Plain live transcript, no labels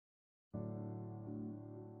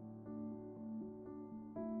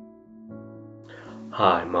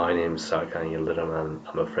Hi, my name is Serkan Yıldırım and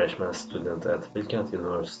I'm a freshman student at Bilkent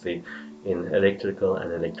University in Electrical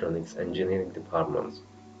and Electronics Engineering department.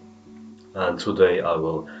 And today I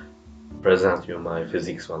will present you my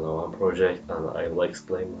Physics 101 project and I will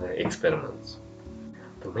explain my experiments.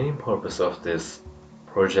 The main purpose of this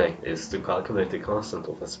project is to calculate the constant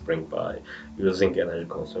of a spring by using energy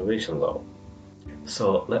conservation law.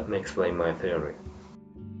 So let me explain my theory.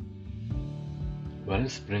 When a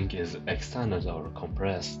spring is extended or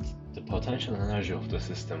compressed, the potential energy of the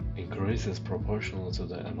system increases proportional to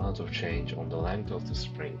the amount of change on the length of the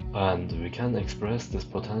spring. And we can express this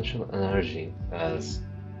potential energy as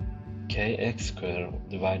kx squared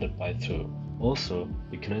divided by 2. Also,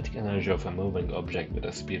 the kinetic energy of a moving object with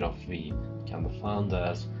a speed of v can be found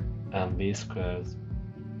as mv squared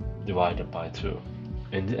divided by 2.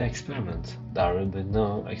 In the experiment, there will be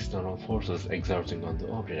no external forces exerting on the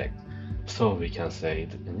object, so we can say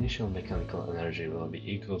the initial mechanical energy will be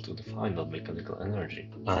equal to the final mechanical energy.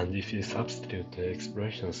 And if you substitute the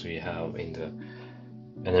expressions we have in the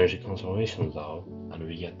energy conservation law, and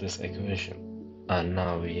we get this equation. And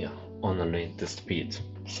now we only need the speed.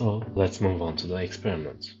 So let's move on to the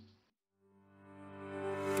experiment.